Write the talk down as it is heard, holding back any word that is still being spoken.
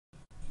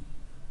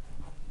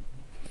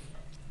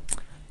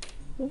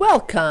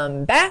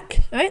Welcome back.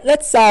 All right,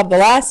 let's solve the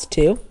last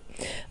two.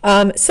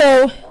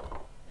 So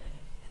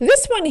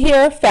this one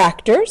here,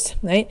 factors,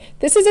 right?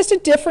 This is just a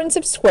difference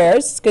of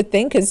squares. It's a good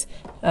thing because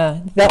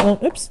that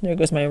won't, oops, there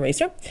goes my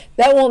eraser.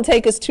 That won't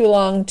take us too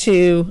long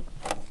to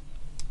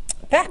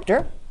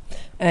factor,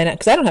 and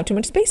because I don't have too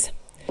much space.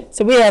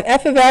 So we have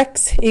f of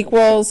x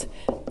equals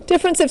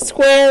difference of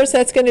squares.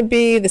 That's going to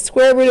be the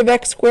square root of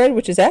x squared,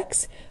 which is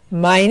x,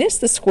 minus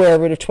the square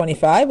root of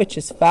 25, which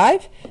is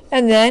 5,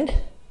 and then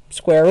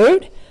square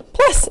root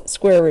plus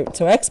square root.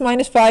 So x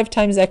minus 5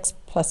 times x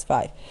plus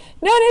 5.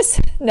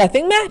 Notice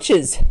nothing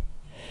matches.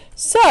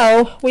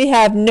 So we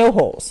have no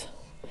holes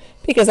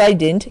because I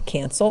didn't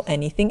cancel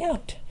anything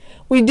out.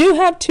 We do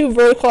have two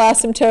vertical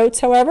asymptotes,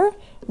 however.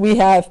 We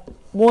have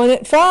one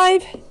at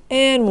 5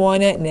 and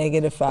one at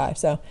 -5.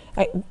 So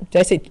I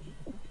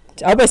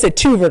said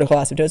two vertical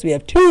asymptotes. We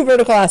have two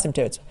vertical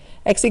asymptotes,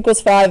 x equals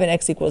 5 and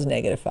x equals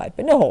 -5,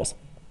 but no holes.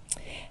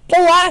 The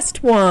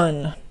last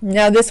one.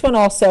 Now this one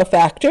also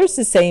factors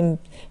the same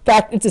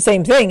it's the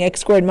same thing,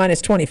 x squared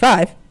minus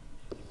 25.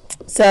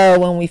 So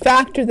when we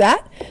factor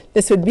that,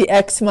 this would be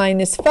x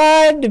minus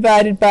 5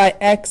 divided by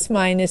x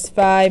minus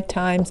 5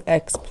 times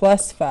x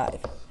plus 5.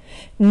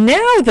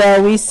 Now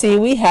though, we see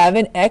we have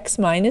an x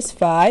minus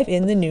 5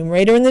 in the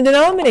numerator and the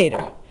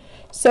denominator.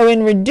 So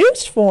in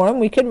reduced form,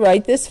 we could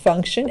write this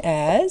function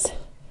as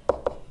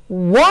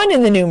 1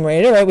 in the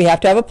numerator, right? We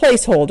have to have a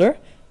placeholder,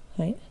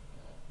 right?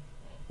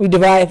 We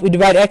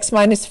divide x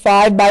minus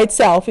 5 by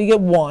itself, we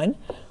get 1,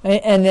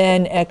 right? And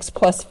then x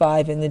plus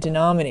 5 in the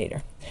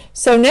denominator.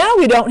 So now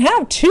we don't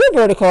have two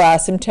vertical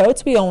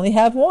asymptotes, we only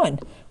have one.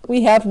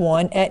 We have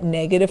one at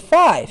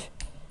 -5.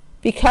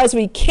 Because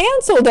we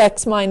canceled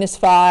x minus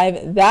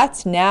 5,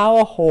 that's now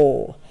a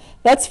hole.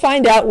 Let's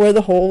find out where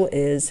the hole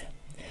is.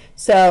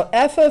 So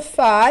f of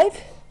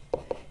 5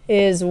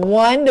 is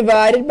 1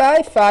 divided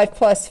by 5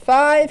 plus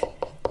 5,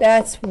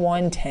 that's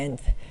 1/10.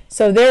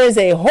 So there is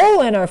a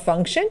hole in our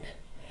function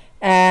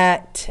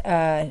at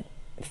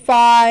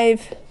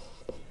 5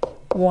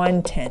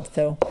 1/10.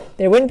 So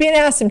there wouldn't be an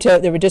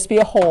asymptote, there would just be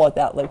a hole at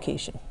that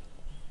location.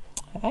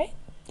 All right?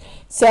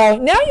 So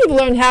now you've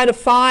learned how to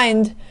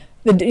find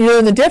the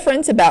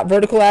difference about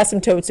vertical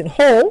asymptotes and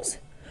holes.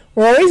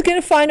 We're always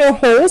going to find our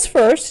holes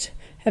first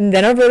and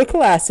then our vertical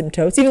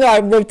asymptotes. Even though I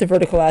wrote the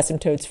vertical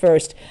asymptotes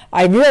first,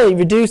 I really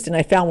reduced and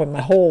I found where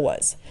my hole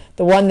was.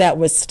 The one that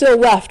was still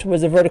left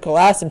was a vertical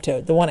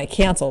asymptote. The one I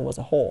canceled was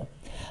a hole.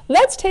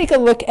 Let's take a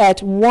look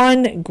at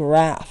one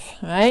graph,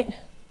 right?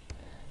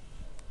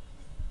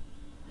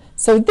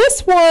 So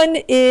this one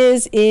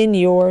is in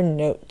your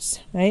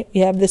notes, right?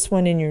 You have this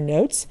one in your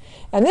notes.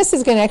 And this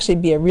is going to actually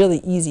be a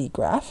really easy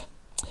graph.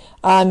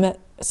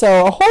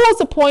 So a hole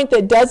is a point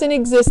that doesn't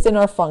exist in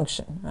our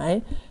function,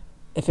 right?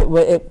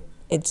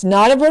 It's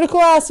not a vertical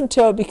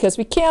asymptote because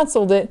we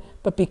canceled it,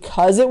 but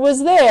because it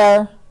was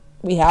there,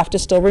 we have to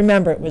still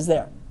remember it was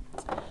there.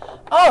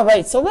 All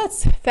right, so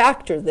let's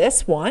factor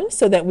this one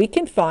so that we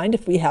can find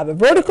if we have a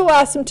vertical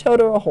asymptote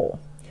or a hole.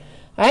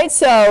 All right,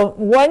 so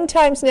 1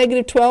 times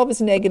 -12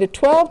 is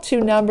 -12, two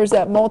numbers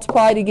that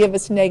multiply to give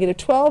us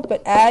 -12,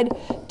 but add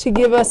to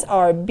give us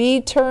our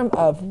b term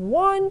of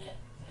 1.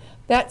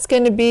 That's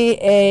going to be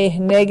a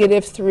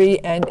 -3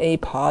 and a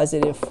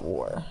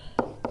 +4.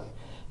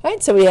 All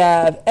right, so we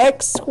have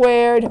x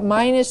squared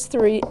minus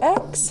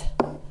 3x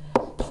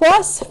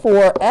plus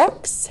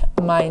 4x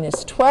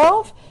minus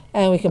 12.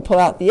 And we can pull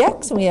out the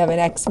x, and we have an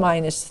x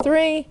minus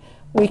 3.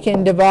 We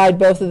can divide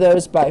both of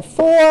those by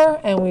 4,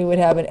 and we would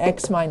have an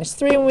x minus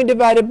 3 when we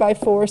divide it by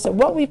 4. So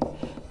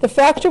the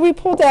factor we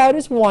pulled out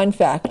is one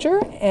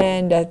factor,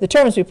 and the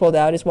terms we pulled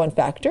out is one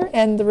factor,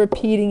 and the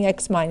repeating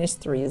x minus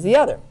 3 is the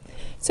other.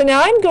 So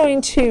now I'm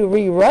going to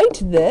rewrite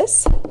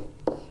this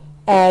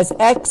as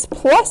x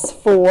plus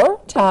 4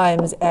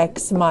 times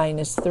x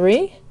minus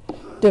 3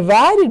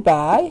 divided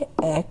by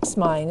x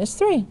minus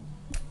 3.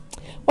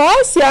 Well,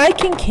 I see I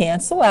can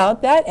cancel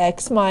out that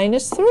x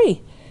minus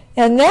 3.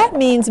 And that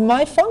means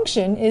my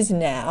function is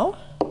now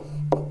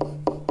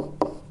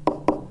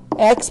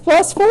x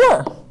plus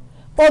 4.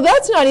 Well,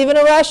 that's not even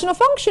a rational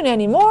function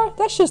anymore.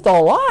 That's just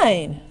a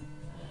line.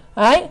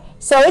 All right?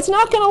 So it's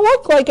not going to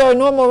look like our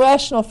normal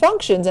rational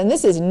functions, and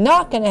this is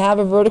not going to have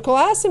a vertical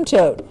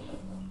asymptote.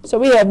 So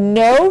we have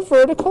no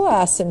vertical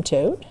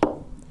asymptote.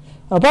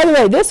 Oh, by the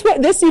way,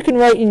 this you can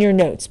write in your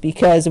notes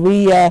because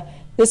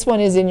this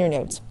one is in your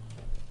notes.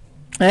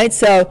 All right,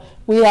 so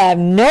we have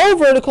no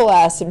vertical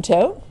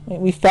asymptote.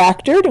 We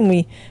factored, and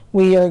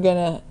we are going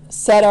to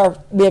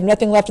we have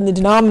nothing left in the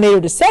denominator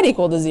to set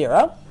equal to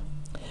 0.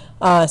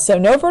 So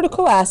no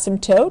vertical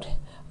asymptote.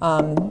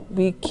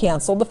 We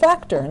cancel the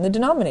factor in the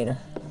denominator.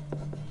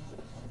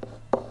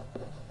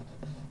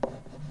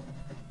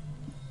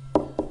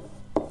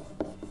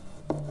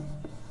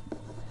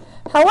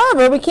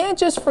 However, we can't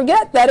just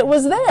forget that it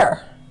was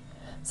there.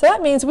 So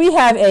that means we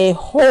have a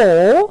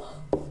hole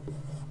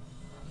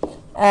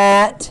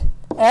at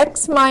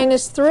x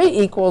minus 3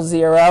 equals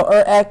 0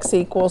 or x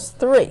equals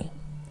 3.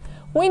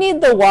 We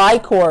need the y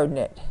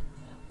coordinate.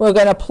 We're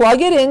going to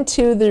plug it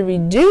into the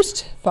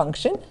reduced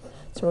function.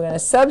 So we're going to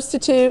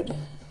substitute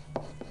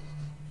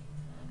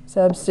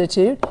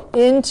substitute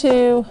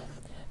into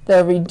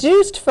the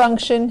reduced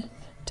function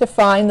to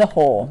find the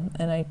whole.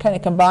 And I kind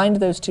of combined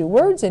those two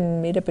words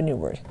and made up a new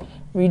word.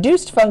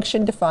 Reduced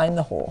function to find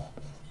the whole.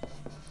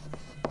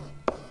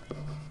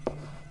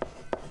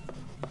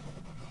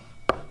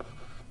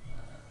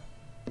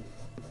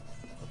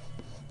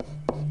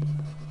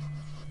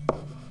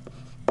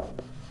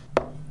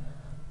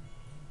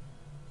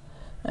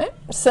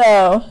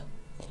 So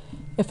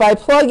if I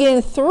plug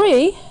in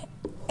 3,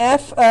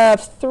 f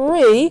of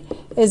 3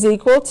 is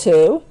equal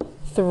to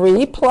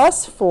 3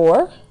 plus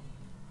 4,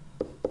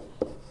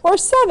 or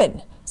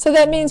 7. So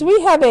that means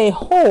we have a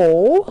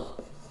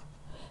whole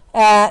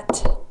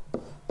at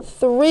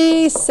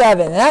 3,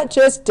 7. That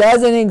just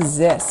doesn't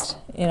exist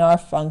in our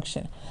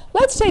function.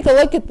 Let's take a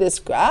look at this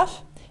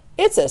graph.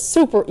 It's a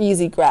super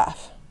easy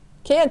graph.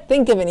 Can't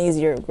think of an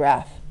easier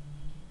graph.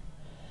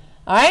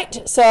 All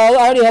right, so I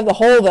already have the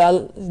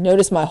whole.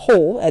 Notice my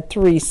whole at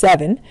 3,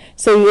 7.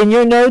 So in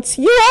your notes,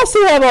 you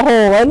also have a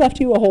whole. I left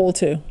you a whole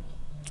too.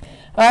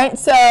 All right,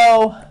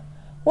 so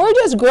we're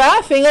just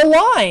graphing a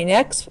line,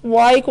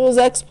 y equals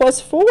x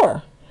plus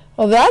 4.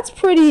 Well, that's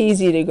pretty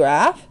easy to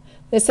graph.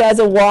 This has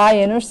a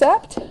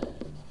y-intercept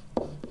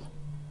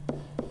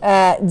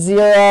at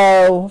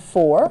 0,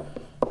 4.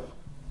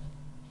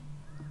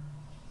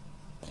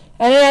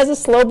 And it has a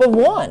slope of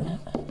 1.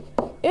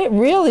 It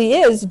really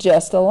is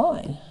just a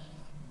line.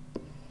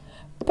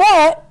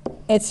 But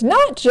it's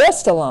not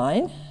just a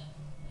line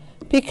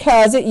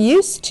because it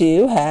used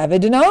to have a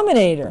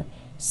denominator.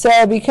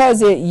 So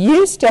because it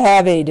used to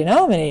have a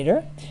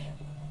denominator,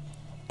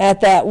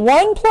 at that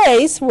one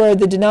place where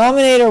the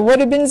denominator would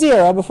have been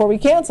 0 before we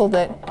canceled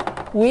it,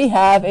 we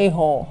have a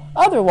whole.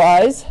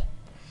 Otherwise,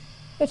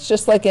 it's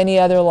just like any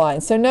other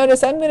line. So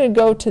notice I'm going to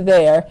go to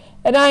there,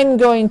 and I'm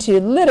going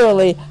to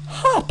literally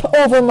hop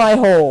over my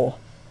whole.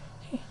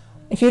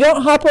 If you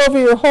don't hop over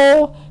your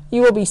whole,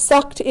 you will be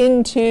sucked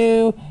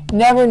into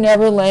Never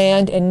Never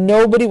Land, and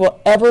nobody will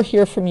ever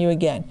hear from you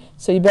again.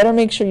 So you better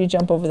make sure you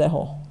jump over that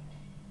hole.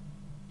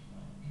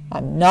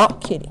 I'm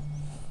not kidding.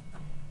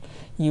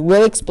 You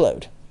will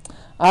explode.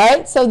 All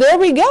right, so there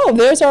we go.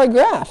 There's our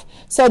graph.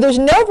 So there's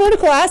no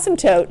vertical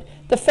asymptote.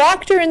 The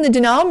factor in the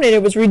denominator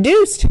was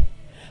reduced.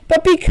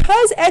 But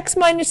because x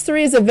minus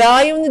 3 is a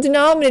value in the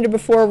denominator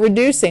before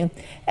reducing,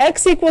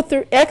 x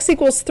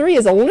equals 3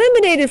 is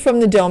eliminated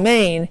from the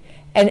domain,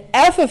 and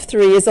f of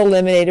 3 is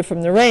eliminated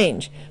from the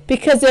range.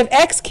 Because if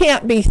x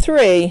can't be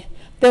 3,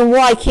 then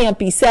y can't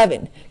be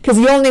 7. Because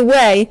the only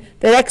way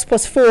that x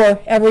plus 4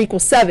 ever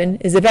equals 7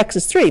 is if x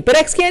is 3. But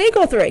x can't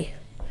equal 3.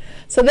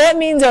 So that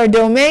means our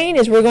domain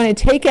is we're going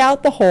to take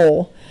out the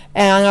whole.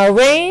 And our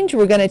range,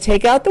 we're going to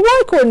take out the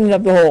y-coordinate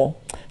of the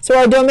whole. So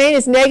our domain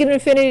is negative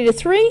infinity to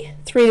 3,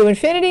 3 to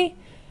infinity.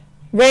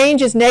 Range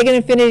is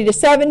negative infinity to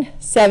 7,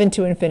 7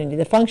 to infinity.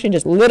 The function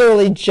just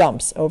literally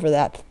jumps over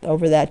that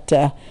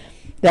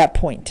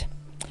point.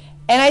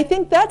 And I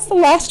think that's the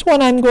last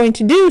one I'm going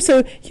to do.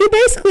 So you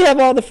basically have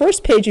all the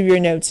first page of your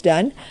notes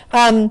done.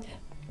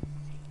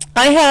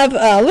 I have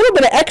a little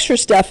bit of extra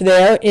stuff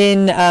there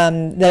in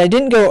that I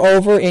didn't go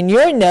over in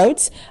your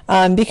notes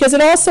because it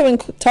also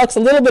talks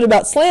a little bit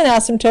about slant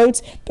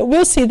asymptotes, but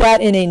we'll see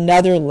that in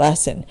another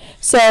lesson.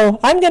 So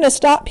I'm going to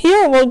stop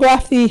here and we'll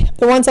graph the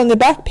ones on the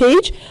back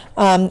page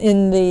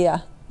in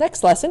the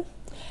next lesson.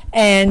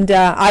 And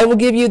I will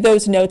give you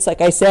those notes,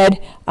 like I said,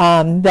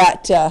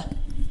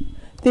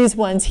 these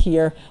ones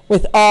here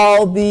with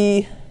all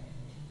the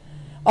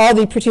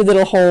pretty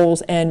little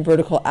holes and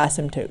vertical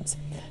asymptotes.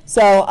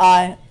 So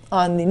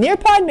on the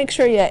Nearpod, make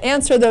sure you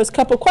answer those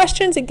couple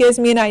questions. It gives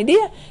me an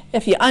idea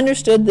if you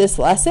understood this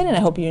lesson, and I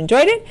hope you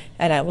enjoyed it,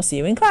 and I will see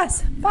you in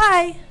class.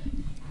 Bye.